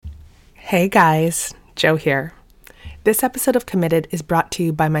Hey guys, Joe here. This episode of Committed is brought to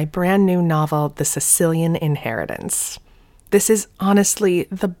you by my brand new novel, The Sicilian Inheritance. This is honestly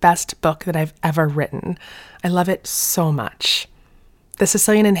the best book that I've ever written. I love it so much. The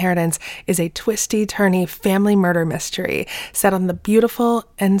Sicilian Inheritance is a twisty-turny family murder mystery set on the beautiful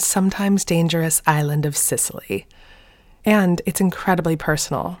and sometimes dangerous island of Sicily. And it's incredibly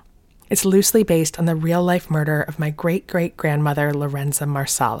personal. It's loosely based on the real-life murder of my great-great-grandmother, Lorenza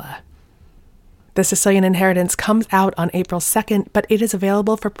Marsala. The Sicilian Inheritance comes out on April 2nd, but it is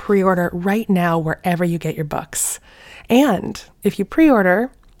available for pre-order right now wherever you get your books. And if you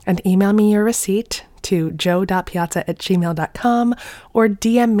pre-order and email me your receipt to joe.piazza@gmail.com or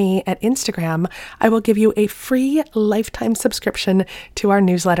DM me at Instagram, I will give you a free lifetime subscription to our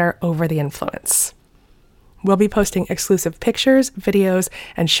newsletter, Over the Influence. We'll be posting exclusive pictures, videos,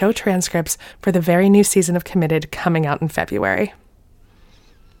 and show transcripts for the very new season of Committed coming out in February.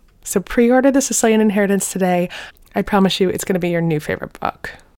 So pre-order The Sicilian Inheritance today. I promise you it's going to be your new favorite book.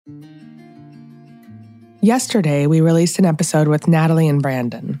 Yesterday, we released an episode with Natalie and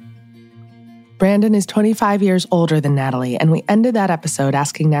Brandon. Brandon is 25 years older than Natalie, and we ended that episode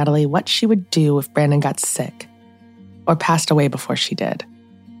asking Natalie what she would do if Brandon got sick or passed away before she did.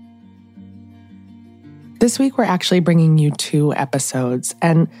 This week, we're actually bringing you 2 episodes,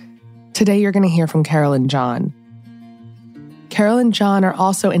 and today you're going to hear from Carol and John. Carol and John are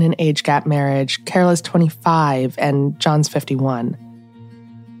also in an age gap marriage. Carol is 25 and John's 51.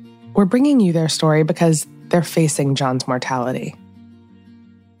 We're bringing you their story because they're facing John's mortality.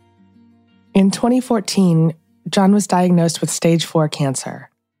 In 2014, John was diagnosed with stage 4 cancer.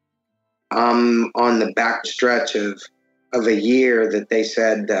 I'm on the back stretch of a year that they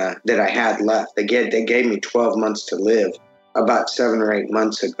said that I had left. They gave me 12 months to live about 7 or 8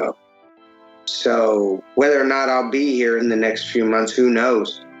 months ago. So whether or not I'll be here in the next few months, who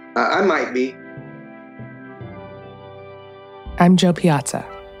knows? I might be. I'm Joe Piazza.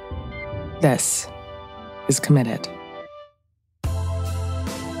 This is Committed.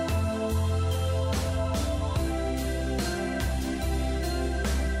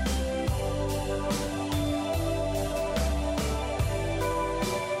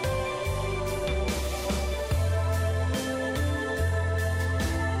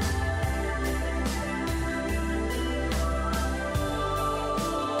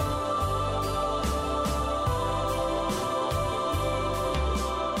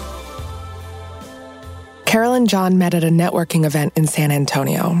 Carol and John met at a networking event in San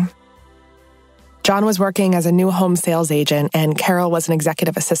Antonio. John was working as a new home sales agent, and Carol was an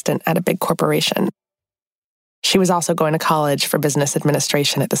executive assistant at a big corporation. She was also going to college for business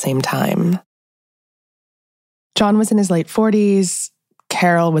administration at the same time. John was in his late 40s.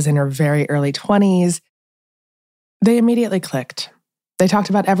 Carol was in her very early 20s. They immediately clicked. They talked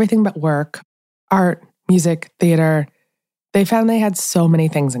about everything but work, art, music, theater. They found they had so many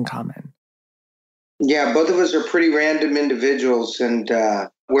things in common. Yeah, both of us are pretty random individuals, and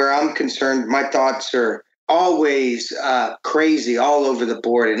where I'm concerned, my thoughts are always crazy all over the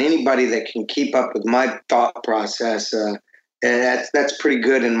board, and anybody that can keep up with my thought process, that's pretty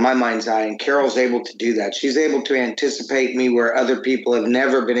good in my mind's eye, and Carol's able to do that. She's able to anticipate me where other people have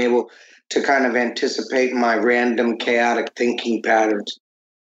never been able to kind of anticipate my random, chaotic thinking patterns.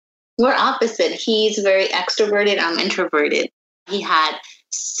 We're opposite. He's very extroverted. I'm introverted. He had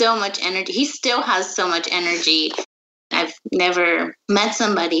so much energy. He still has so much energy. I've never met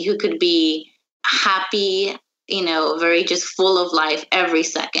somebody who could be happy, very just full of life every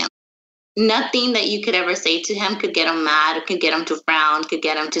second. Nothing that you could ever say to him could get him mad, could get him to frown, could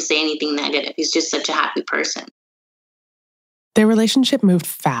get him to say anything negative. He's just such a happy person. Their relationship moved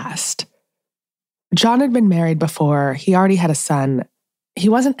fast. John had been married before. He already had a son. He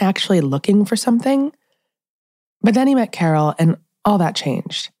wasn't actually looking for something. But then he met Carol, and all that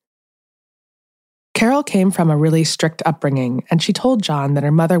changed. Carol came from a really strict upbringing, and she told John that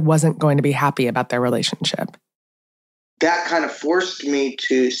her mother wasn't going to be happy about their relationship. That kind of forced me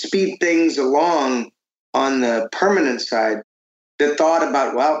to speed things along on the permanent side. The thought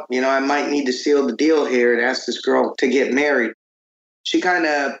about, I might need to seal the deal here and ask this girl to get married. She kind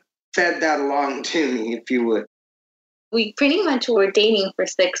of fed that along to me, if you would. We pretty much were dating for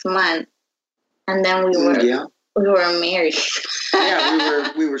 6 months, and then we were married.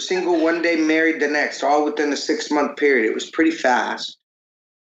 Yeah, we were single one day, married the next, all within a 6-month period. It was pretty fast.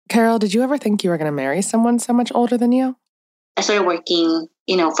 Carol, did you ever think you were going to marry someone so much older than you? I started working,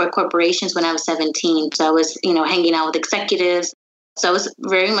 for corporations when I was 17. So I was, hanging out with executives. So I was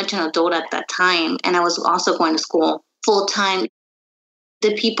very much an adult at that time. And I was also going to school full time.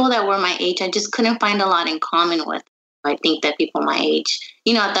 The people that were my age, I just couldn't find a lot in common with. I think that people my age,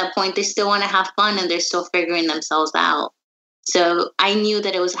 at that point, they still want to have fun and they're still figuring themselves out. So I knew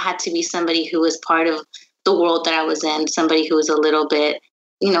that it had to be somebody who was part of the world that I was in, somebody who was a little bit,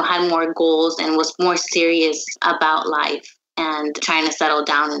 had more goals and was more serious about life and trying to settle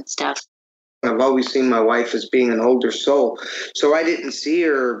down and stuff. I've always seen my wife as being an older soul. So I didn't see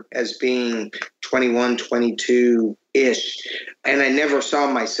her as being 21, 22-ish. And I never saw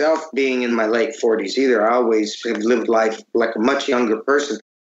myself being in my late 40s either. I always have lived life like a much younger person.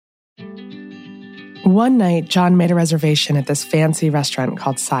 One night, John made a reservation at this fancy restaurant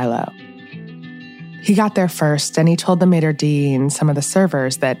called Silo. He got there first, and he told the maitre d' and some of the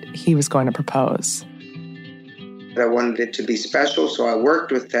servers that he was going to propose. I wanted it to be special, so I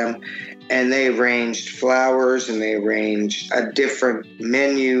worked with them, and they arranged flowers, and they arranged a different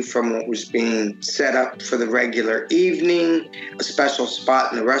menu from what was being set up for the regular evening, a special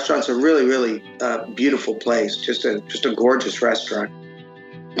spot in the restaurant. It's a really, really beautiful place, just a gorgeous restaurant.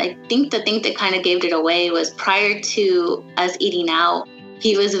 I think the thing that kind of gave it away was prior to us eating out,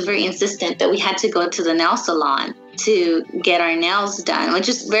 he was very insistent that we had to go to the nail salon to get our nails done, which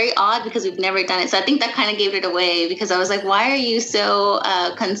is very odd because we've never done it. So I think that kind of gave it away because I was like, why are you so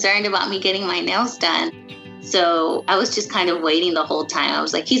concerned about me getting my nails done? So I was just kind of waiting the whole time. I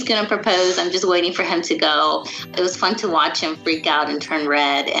was like, he's going to propose. I'm just waiting for him to go. It was fun to watch him freak out and turn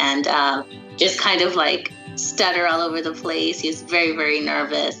red and just kind of like stutter all over the place. He was very, very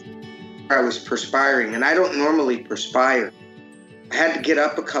nervous. I was perspiring, and I don't normally perspire. I had to get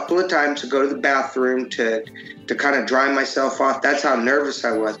up a couple of times to go to the bathroom to kind of dry myself off. That's how nervous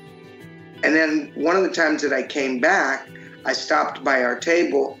I was. And then one of the times that I came back, I stopped by our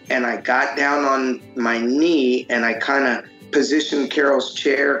table and I got down on my knee and I kind of positioned Carol's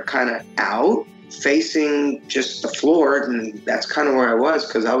chair kind of out, facing just the floor. And that's kind of where I was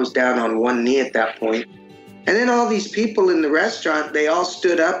because I was down on one knee at that point. And then all these people in the restaurant, they all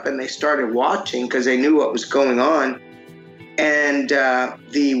stood up and they started watching because they knew what was going on. And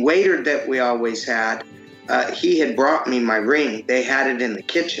the waiter that we always had, he had brought me my ring. They had it in the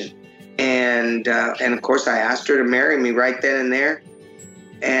kitchen. And of course, I asked her to marry me right then and there.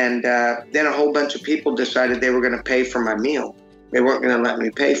 And then a whole bunch of people decided they were going to pay for my meal. They weren't going to let me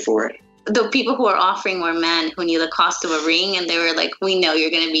pay for it. The people who were offering were men who knew the cost of a ring. And they were like, we know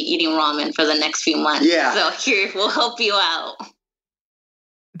you're going to be eating ramen for the next few months. Yeah. So here, we'll help you out.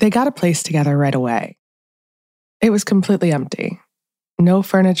 They got a place together right away. It was completely empty. No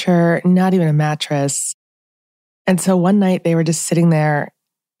furniture, not even a mattress. And so one night they were just sitting there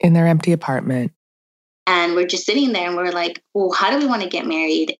in their empty apartment. And we're just sitting there and we're like, well, how do we want to get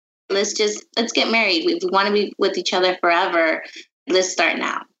married? Let's get married. We want to be with each other forever. Let's start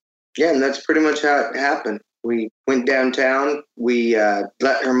now. Yeah, and that's pretty much how it happened. We went downtown. We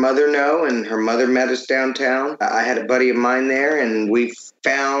let her mother know, and her mother met us downtown. I had a buddy of mine there, and we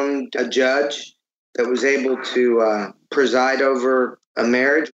found a judge that was able to preside over a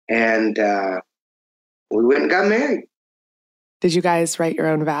marriage, and we went and got married. Did you guys write your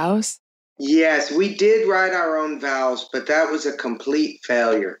own vows? Yes, we did write our own vows, but that was a complete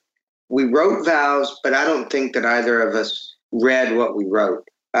failure. We wrote vows, but I don't think that either of us read what we wrote.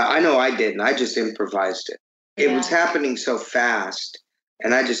 I know I didn't. I just improvised it. Yeah. It was happening so fast,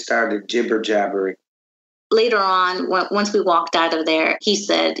 and I just started jibber-jabbering. Later on, once we walked out of there, he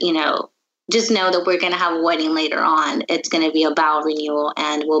said, just know that we're going to have a wedding later on. It's going to be a vow renewal,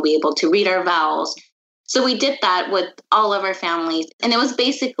 and we'll be able to read our vows. So we did that with all of our families. And it was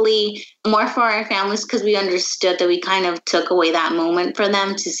basically more for our families because we understood that we kind of took away that moment for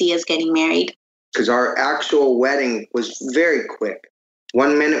them to see us getting married. Because our actual wedding was very quick.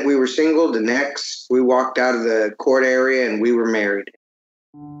 1 minute we were single, the next we walked out of the court area and we were married.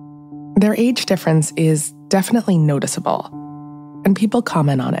 Their age difference is definitely noticeable, and people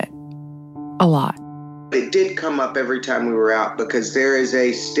comment on it a lot. It did come up every time we were out because there is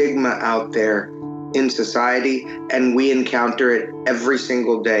a stigma out there in society, and we encounter it every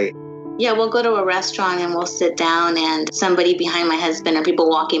single day. Yeah, we'll go to a restaurant and we'll sit down and somebody behind my husband or people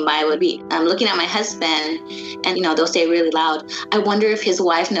walking by would be looking at my husband and, they'll say really loud, I wonder if his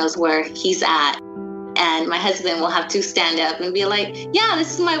wife knows where he's at. And my husband will have to stand up and be like, yeah,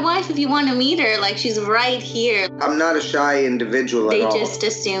 this is my wife if you want to meet her. Like, she's right here. I'm not a shy individual at all. They just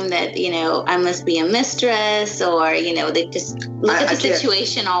assume that, I must be a mistress or, they just look at the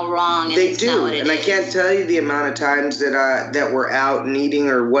situation all wrong. And they do. And I can't tell you the amount of times that we're out and eating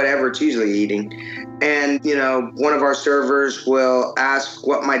or whatever. It's usually eating. And, one of our servers will ask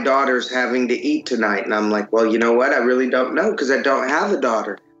what my daughter's having to eat tonight. And I'm like, well, you know what? I really don't know because I don't have a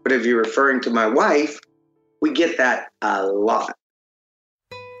daughter. But if you're referring to my wife, we get that a lot.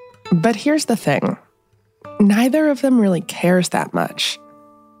 But here's the thing. neither of them really cares that much.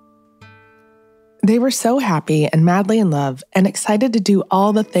 They were so happy and madly in love and excited to do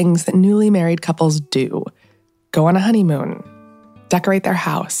all the things that newly married couples do. Go on a honeymoon, decorate their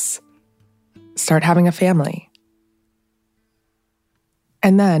house, start having a family.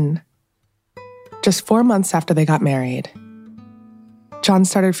 And then, just 4 months after they got married, John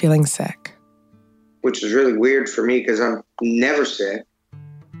started feeling sick. Which is really weird for me because I'm never sick.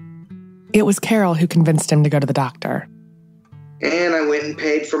 It was Carol who convinced him to go to the doctor. And I went and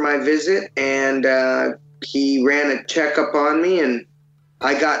paid for my visit, and he ran a checkup on me, and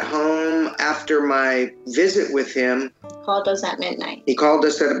I got home after my visit with him. Called us at midnight. He called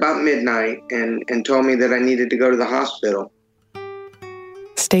us at about midnight and told me that I needed to go to the hospital.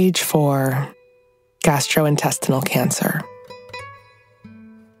 Stage 4, gastrointestinal cancer.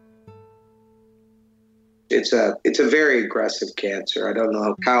 It's a very aggressive cancer. I don't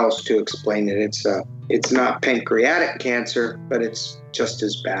know how else to explain it. It's not pancreatic cancer, but it's just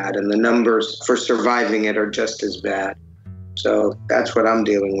as bad, and the numbers for surviving it are just as bad. So that's what I'm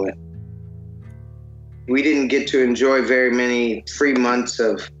dealing with. We didn't get to enjoy very many free months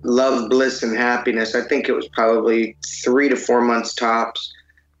of love, bliss, and happiness. I think it was probably 3 to 4 months tops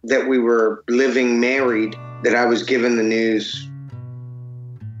that we were living married that I was given the news.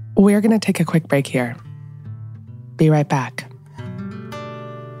 We're going to take a quick break here. Be right back.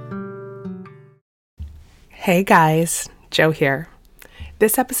 Hey guys, Joe here.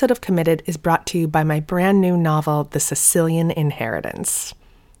 This episode of Committed is brought to you by my brand new novel, The Sicilian Inheritance.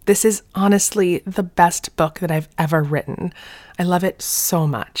 This is honestly the best book that I've ever written. I love it so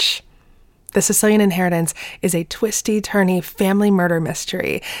much. The Sicilian Inheritance is a twisty-turny family murder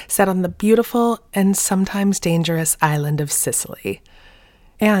mystery set on the beautiful and sometimes dangerous island of Sicily.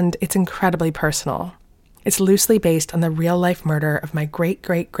 And it's incredibly personal. It's loosely based on the real-life murder of my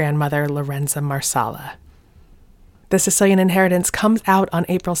great-great-grandmother, Lorenza Marsala. The Sicilian Inheritance comes out on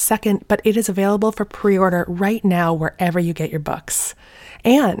April 2nd, but it is available for pre-order right now wherever you get your books.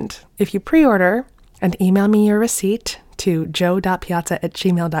 And if you pre-order and email me your receipt to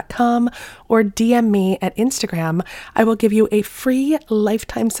joe.piazza@gmail.com or DM me at Instagram, I will give you a free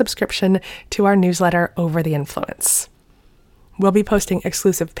lifetime subscription to our newsletter, Over the Influence. We'll be posting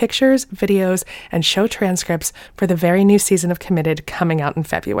exclusive pictures, videos, and show transcripts for the very new season of Committed coming out in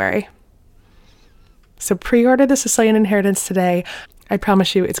February. So pre-order The Sicilian Inheritance today. I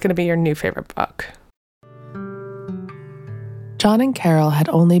promise you it's going to be your new favorite book. John and Carol had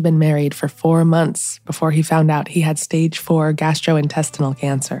only been married for 4 months before he found out he had stage 4 gastrointestinal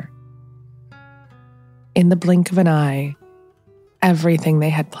cancer. In the blink of an eye, everything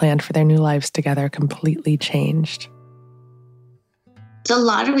they had planned for their new lives together completely changed. It's a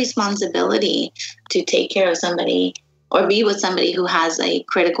lot of responsibility to take care of somebody or be with somebody who has a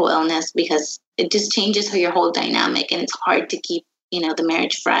critical illness, because it just changes your whole dynamic, and it's hard to keep, the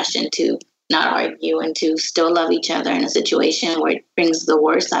marriage fresh and to not argue and to still love each other in a situation where it brings the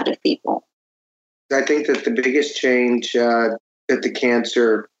worst out of people. I think that the biggest change that the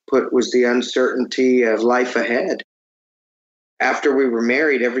cancer put was the uncertainty of life ahead. After we were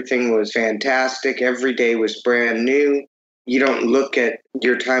married, everything was fantastic. Every day was brand new. You don't look at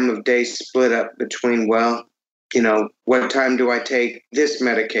your time of day split up between, what time do I take this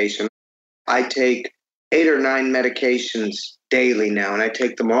medication? I take 8 or 9 medications daily now, and I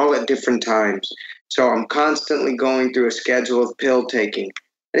take them all at different times. So I'm constantly going through a schedule of pill taking.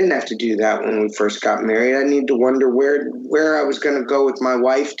 I didn't have to do that when we first got married. I need to wonder where I was going to go with my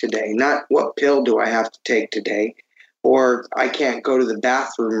wife today, not what pill do I have to take today. Or I can't go to the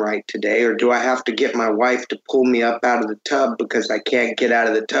bathroom right today, or do I have to get my wife to pull me up out of the tub because I can't get out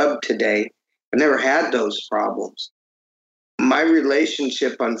of the tub today? I never had those problems. My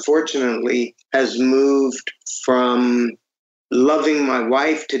relationship, unfortunately, has moved from loving my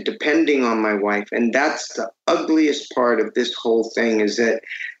wife to depending on my wife. And that's the ugliest part of this whole thing, is that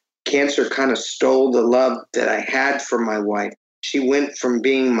cancer kind of stole the love that I had for my wife. She went from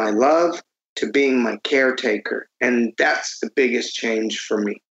being my love to being my caretaker. And that's the biggest change for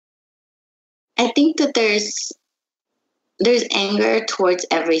me. I think that there's anger towards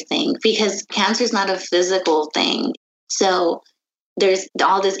everything, because cancer is not a physical thing. So there's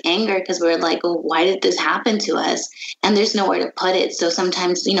all this anger because we're like, well, why did this happen to us? And there's nowhere to put it. So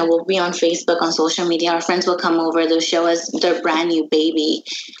sometimes, we'll be on Facebook, on social media. Our friends will come over. They'll show us their brand new baby.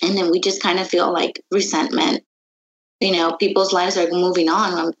 And then we just kind of feel like resentment. People's lives are moving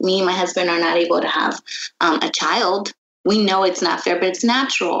on. When me and my husband are not able to have a child, we know it's not fair, but it's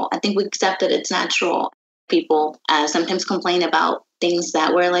natural. I think we accept that it's natural. People sometimes complain about things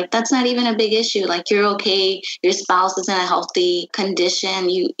that were like, that's not even a big issue. Like, you're okay. Your spouse is in a healthy condition.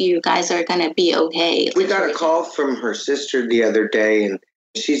 You guys are going to be okay. We got a call from her sister the other day, and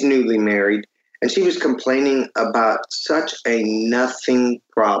she's newly married, and she was complaining about such a nothing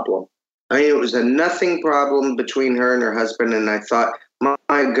problem. I mean, it was a nothing problem between her and her husband, and I thought,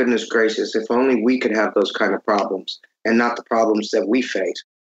 my goodness gracious, if only we could have those kind of problems and not the problems that we face.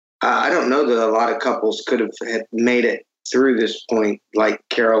 I don't know that a lot of couples could have made it through this point like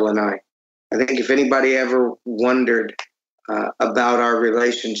Carol and I. I think if anybody ever wondered about our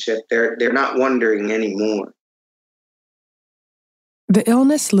relationship, they're not wondering anymore. The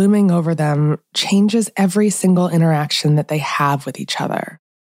illness looming over them changes every single interaction that they have with each other.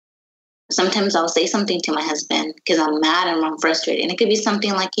 Sometimes I'll say something to my husband because I'm mad and I'm frustrated. And it could be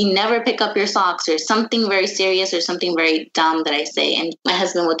something like, you never pick up your socks, or something very serious or something very dumb that I say. And my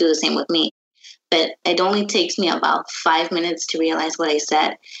husband will do the same with me. But it only takes me about 5 minutes to realize what I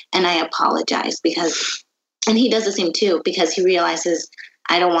said. And I apologize and he does the same too, because he realizes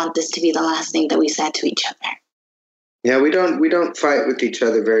I don't want this to be the last thing that we said to each other. Yeah, we don't fight with each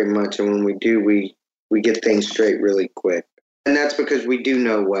other very much. And when we do, we get things straight really quick. And that's because we do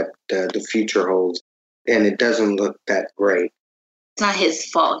know what the future holds, and it doesn't look that great. It's not his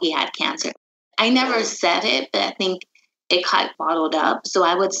fault he had cancer. I never said it, but I think it got bottled up. So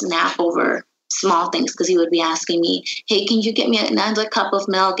I would snap over small things because he would be asking me, hey, can you get me another cup of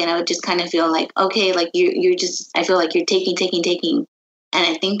milk? And I would just kind of feel like, okay, like you're just, I feel like you're taking. And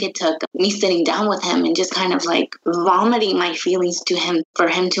I think it took me sitting down with him and just kind of like vomiting my feelings to him for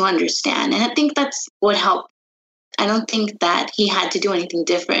him to understand. And I think that's what helped. I don't think that he had to do anything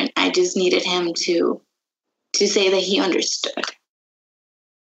different. I just needed him to say that he understood.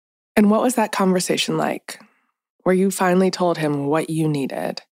 And what was that conversation like, where you finally told him what you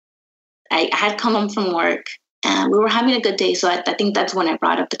needed? I had come home from work and we were having a good day. So I think that's when I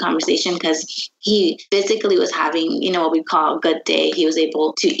brought up the conversation, because he physically was having, what we call a good day. He was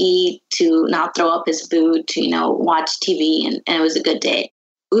able to eat, to not throw up his food, to, watch TV, and it was a good day.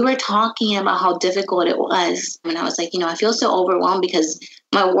 We were talking about how difficult it was. And I was like, I feel so overwhelmed because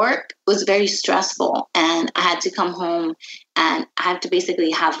my work was very stressful and I had to come home and I had to basically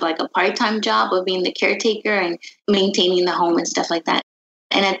have like a part-time job of being the caretaker and maintaining the home and stuff like that.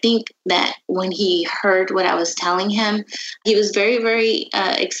 And I think that when he heard what I was telling him, he was very, very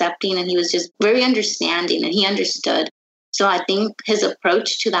accepting, and he was just very understanding, and he understood. So I think his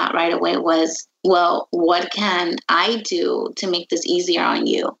approach to that right away was, well, what can I do to make this easier on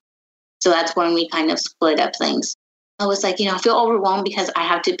you? So that's when we kind of split up things. I was like, I feel overwhelmed because I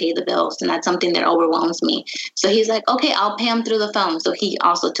have to pay the bills, and that's something that overwhelms me. So he's like, okay, I'll pay him through the phone. So he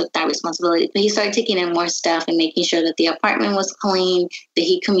also took that responsibility. But he started taking in more stuff and making sure that the apartment was clean, that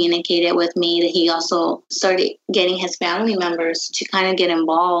he communicated with me, that he also started getting his family members to kind of get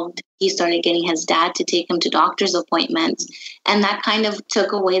involved. He started getting his dad to take him to doctor's appointments. And that kind of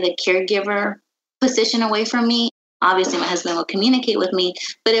took away the caregiver position away from me. Obviously, my husband will communicate with me,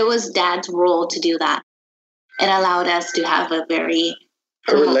 but it was Dad's role to do that. It allowed us to have a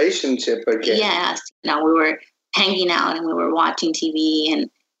relationship again. Yes. We were hanging out and we were watching TV and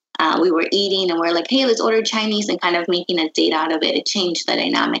we were eating and we're like, hey, let's order Chinese, and kind of making a date out of it. It changed the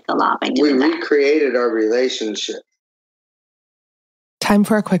dynamic a lot by doing that. We recreated our relationship. Time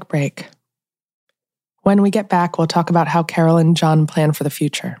for a quick break. When we get back, we'll talk about how Carol and John plan for the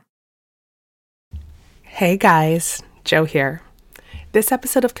future. Hey guys, Jo here. This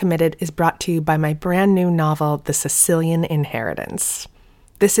episode of Committed is brought to you by my brand new novel, The Sicilian Inheritance.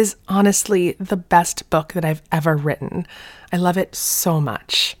 This is honestly the best book that I've ever written. I love it so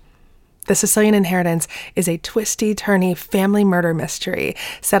much. The Sicilian Inheritance is a twisty-turny family murder mystery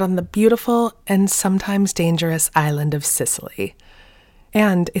set on the beautiful and sometimes dangerous island of Sicily.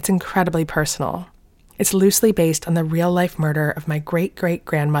 And it's incredibly personal. It's loosely based on the real-life murder of my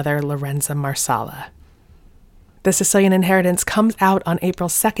great-great-grandmother, Lorenza Marsala. The Sicilian Inheritance comes out on April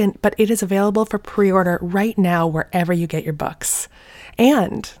 2nd, but it is available for pre-order right now wherever you get your books.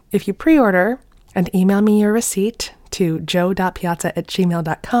 And if you pre-order and email me your receipt to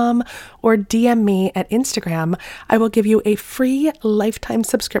jo.piazza@gmail.com or DM me at Instagram, I will give you a free lifetime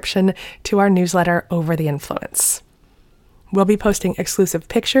subscription to our newsletter, Over the Influence. We'll be posting exclusive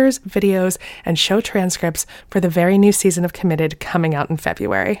pictures, videos, and show transcripts for the very new season of Committed coming out in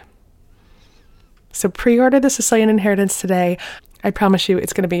February. So pre-order The Sicilian Inheritance today. I promise you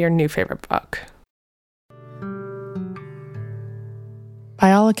it's going to be your new favorite book.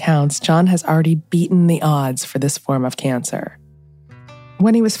 By all accounts, John has already beaten the odds for this form of cancer.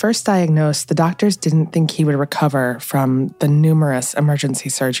 When he was first diagnosed, the doctors didn't think he would recover from the numerous emergency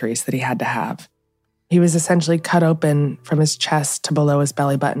surgeries that he had to have. He was essentially cut open from his chest to below his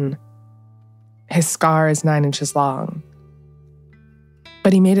belly button. His scar is 9 inches long.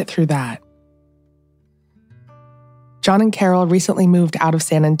 But he made it through that. John and Carol recently moved out of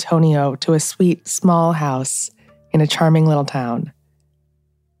San Antonio to a sweet, small house in a charming little town.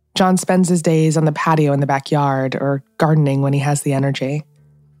 John spends his days on the patio in the backyard or gardening when he has the energy.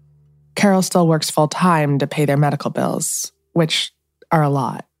 Carol still works full-time to pay their medical bills, which are a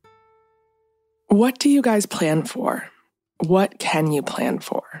lot. What do you guys plan for? What can you plan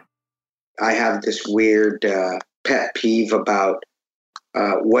for? I have this weird pet peeve about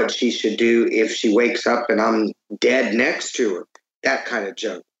what she should do if she wakes up and I'm dead next to her. That kind of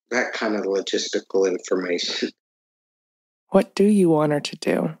junk, that kind of logistical information. What do you want her to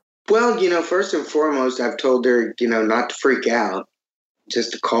do? Well, first and foremost, I've told her, not to freak out,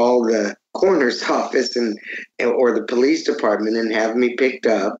 just to call the coroner's office or the police department and have me picked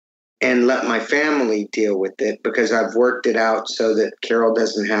up and let my family deal with it, because I've worked it out so that Carol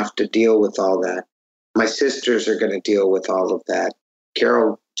doesn't have to deal with all that. My sisters are going to deal with all of that.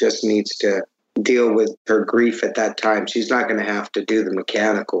 Carol just needs to deal with her grief at that time. She's not going to have to do the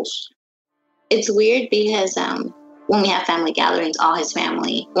mechanicals. It's weird because when we have family gatherings, all his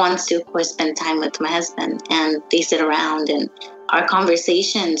family wants to, of course, spend time with my husband, and they sit around, and our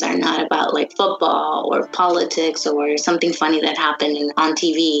conversations are not about like football or politics or something funny that happened on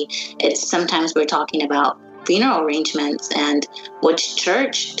TV. It's sometimes we're talking about funeral arrangements and which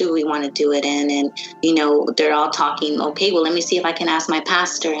church do we want to do it in. And, they're all talking, okay, well, let me see if I can ask my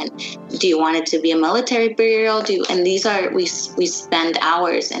pastor. And do you want it to be a military burial? And these are, we spend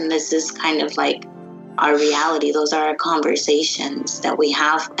hours, and this is kind of like our reality. Those are our conversations that we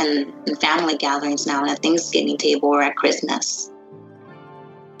have in family gatherings now, at Thanksgiving table or at Christmas.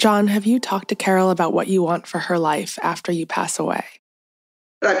 John, have you talked to Carol about what you want for her life after you pass away?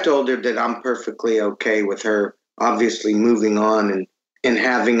 I told her that I'm perfectly okay with her obviously moving on and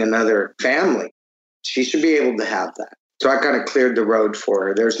having another family. She should be able to have that. So I kind of cleared the road for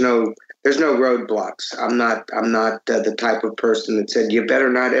her. There's no roadblocks. I'm not the type of person that said, you better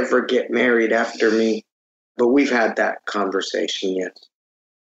not ever get married after me. But we've had that conversation, yes.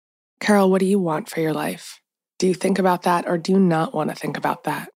 Carol, what do you want for your life? Do you think about that, or do you not want to think about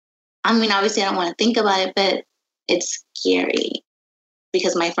that? I mean, obviously I don't want to think about it, but it's scary.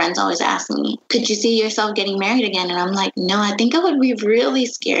 Because my friends always ask me, could you see yourself getting married again? And I'm like, no, I think I would be really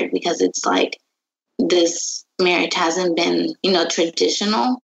scared, because it's like this marriage hasn't been,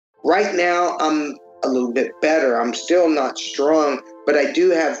 traditional. Right now, I'm a little bit better. I'm still not strong, but I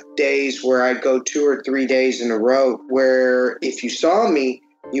do have days where I go 2 or 3 days in a row where if you saw me,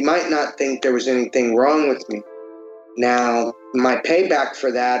 you might not think there was anything wrong with me. Now, my payback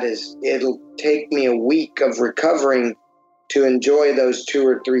for that is it'll take me a week of recovering to enjoy those 2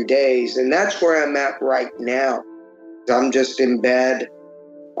 or 3 days. And that's where I'm at right now. I'm just in bed.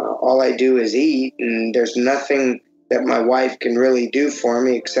 All I do is eat, and there's nothing that my wife can really do for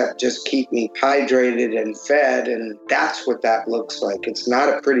me except just keep me hydrated and fed. And that's what that looks like. It's not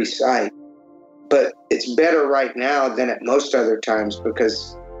a pretty sight, but it's better right now than at most other times,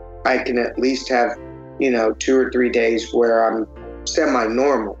 because I can at least have, 2 or 3 days where I'm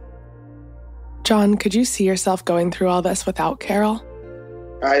semi-normal. John, could you see yourself going through all this without Carol?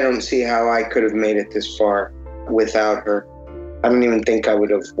 I don't see how I could have made it this far without her. I don't even think I would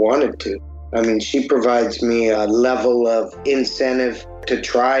have wanted to. I mean, she provides me a level of incentive to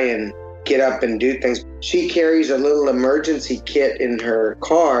try and get up and do things. She carries a little emergency kit in her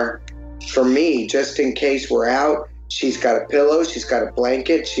car for me, just in case we're out. She's got a pillow, she's got a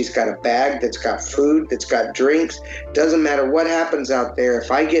blanket, she's got a bag that's got food, that's got drinks. Doesn't matter what happens out there.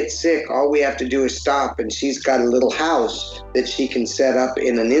 If I get sick, all we have to do is stop, and she's got a little house that she can set up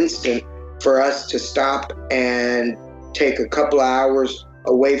in an instant for us to stop and take a couple of hours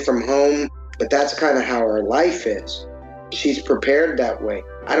away from home. But that's kind of how her life is. She's prepared that way.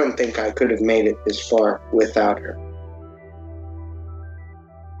 I don't think I could have made it this far without her.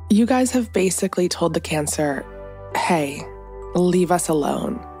 You guys have basically told the cancer, hey, leave us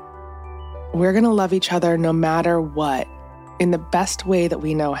alone. We're going to love each other no matter what, in the best way that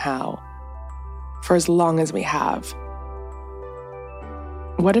we know how, for as long as we have.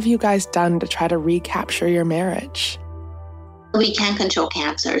 What have you guys done to try to recapture your marriage? We can't control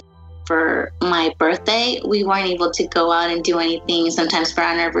cancer. For my birthday, we weren't able to go out and do anything. Sometimes for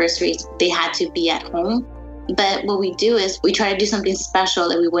our anniversaries, they had to be at home. But what we do is we try to do something special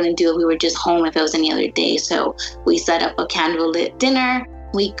that we wouldn't do if we were just home if it was any other day. So we set up a candlelit dinner,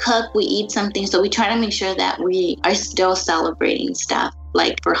 we cook, we eat something. So we try to make sure that we are still celebrating stuff.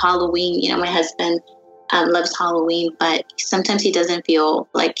 Like for Halloween, my husband loves Halloween, but sometimes he doesn't feel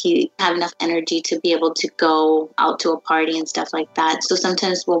like he have enough energy to be able to go out to a party and stuff like that. So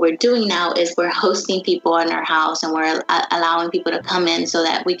sometimes what we're doing now is we're hosting people in our house, and we're allowing people to come in so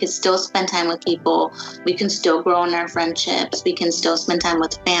that we can still spend time with people. We can still grow in our friendships. We can still spend time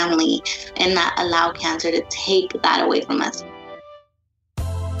with family and not allow cancer to take that away from us.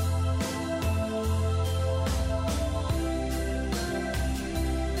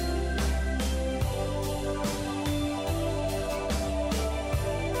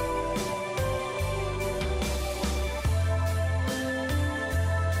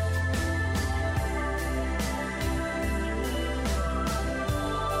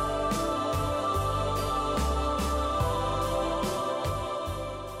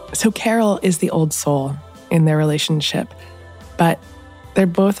 So Carol is the old soul in their relationship, but they're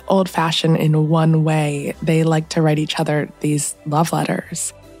both old-fashioned in one way. They like to write each other these love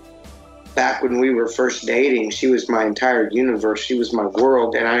letters. Back when we were first dating, she was my entire universe. She was my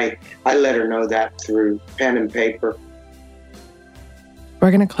world, and I let her know that through pen and paper.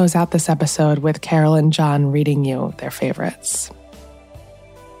 We're going to close out this episode with Carol and John reading you their favorites.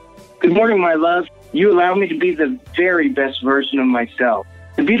 Good morning, my love. You allow me to be the very best version of myself.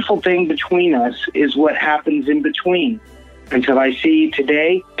 The beautiful thing between us is what happens in between. Until I see you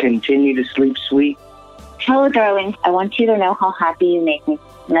today, continue to sleep sweet. Hello, darling. I want you to know how happy you make me.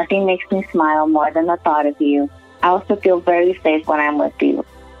 Nothing makes me smile more than the thought of you. I also feel very safe when I'm with you.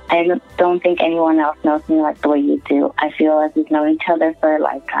 I don't think anyone else knows me like the way you do. I feel as we've known each other for a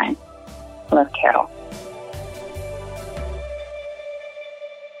lifetime. Love, Carol.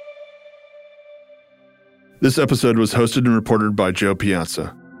 This episode was hosted and reported by Joe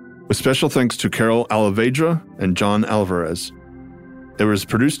Piazza, with special thanks to Carol Alavedra and John Alvarez. It was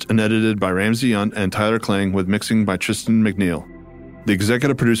produced and edited by Ramsey Yunt and Tyler Klang, with mixing by Tristan McNeil. The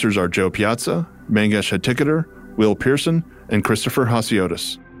executive producers are Joe Piazza, Mangesh Hetikater, Will Pearson, and Christopher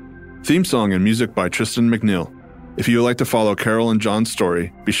Hasiotis. Theme song and music by Tristan McNeil. If you would like to follow Carol and John's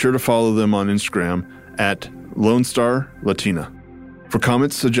story, be sure to follow them on Instagram at Lone Star Latina. For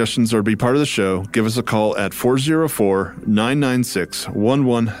comments, suggestions, or be part of the show, give us a call at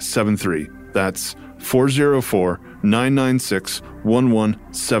 404-996-1173. That's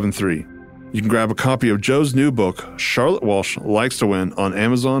 404-996-1173. You can grab a copy of Joe's new book, Charlotte Walsh Likes to Win, on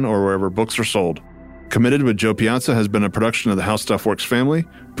Amazon or wherever books are sold. Committed with Joe Piazza has been a production of the How Stuff Works family,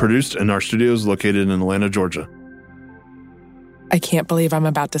 produced in our studios located in Atlanta, Georgia. I can't believe I'm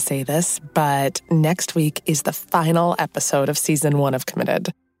about to say this, but next week is the final episode of season 1 of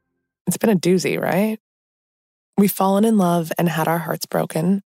Committed. It's been a doozy, right? We've fallen in love and had our hearts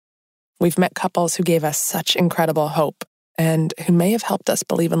broken. We've met couples who gave us such incredible hope and who may have helped us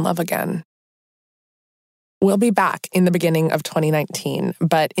believe in love again. We'll be back in the beginning of 2019,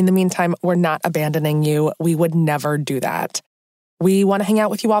 but in the meantime, we're not abandoning you. We would never do that. We want to hang out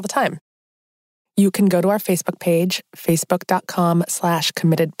with you all the time. You can go to our Facebook page,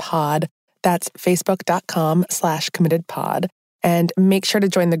 facebook.com/committedpod. That's facebook.com/committedpod. And make sure to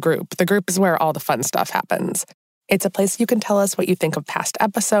join the group. The group is where all the fun stuff happens. It's a place you can tell us what you think of past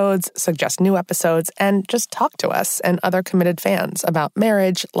episodes, suggest new episodes, and just talk to us and other committed fans about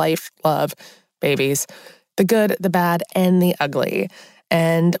marriage, life, love, babies, the good, the bad, and the ugly.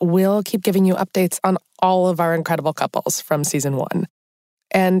 And we'll keep giving you updates on all of our incredible couples from season 1.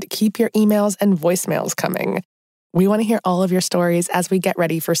 And keep your emails and voicemails coming. We want to hear all of your stories as we get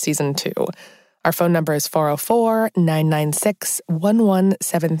ready for season 2. Our phone number is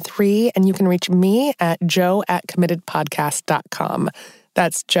 404-996-1173, and you can reach me at joe@committedpodcast.com.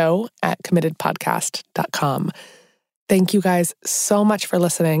 That's joe@committedpodcast.com. Thank you guys so much for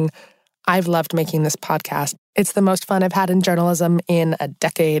listening. I've loved making this podcast. It's the most fun I've had in journalism in a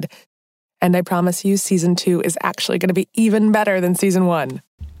decade. And I promise you, season 2 is actually going to be even better than season 1.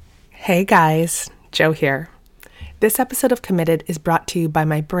 Hey guys, Joe here. This episode of Committed is brought to you by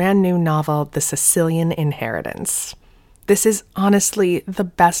my brand new novel, The Sicilian Inheritance. This is honestly the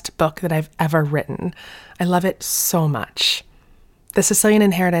best book that I've ever written. I love it so much. The Sicilian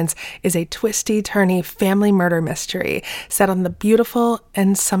Inheritance is a twisty-turny family murder mystery set on the beautiful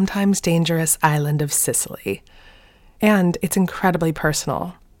and sometimes dangerous island of Sicily. And it's incredibly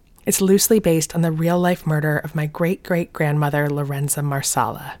personal. It's loosely based on the real-life murder of my great-great-grandmother, Lorenza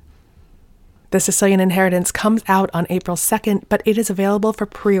Marsala. The Sicilian Inheritance comes out on April 2nd, but it is available for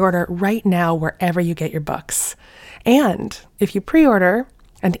pre-order right now wherever you get your books. And if you pre-order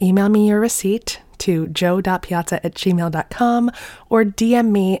and email me your receipt to joe.piazza@gmail.com or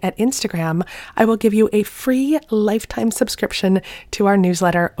DM me at Instagram, I will give you a free lifetime subscription to our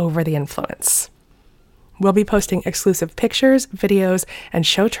newsletter, Over the Influence. We'll be posting exclusive pictures, videos, and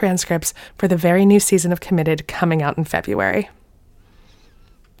show transcripts for the very new season of Committed coming out in February.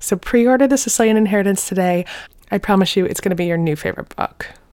 So pre-order The Sicilian Inheritance today. I promise you it's going to be your new favorite book.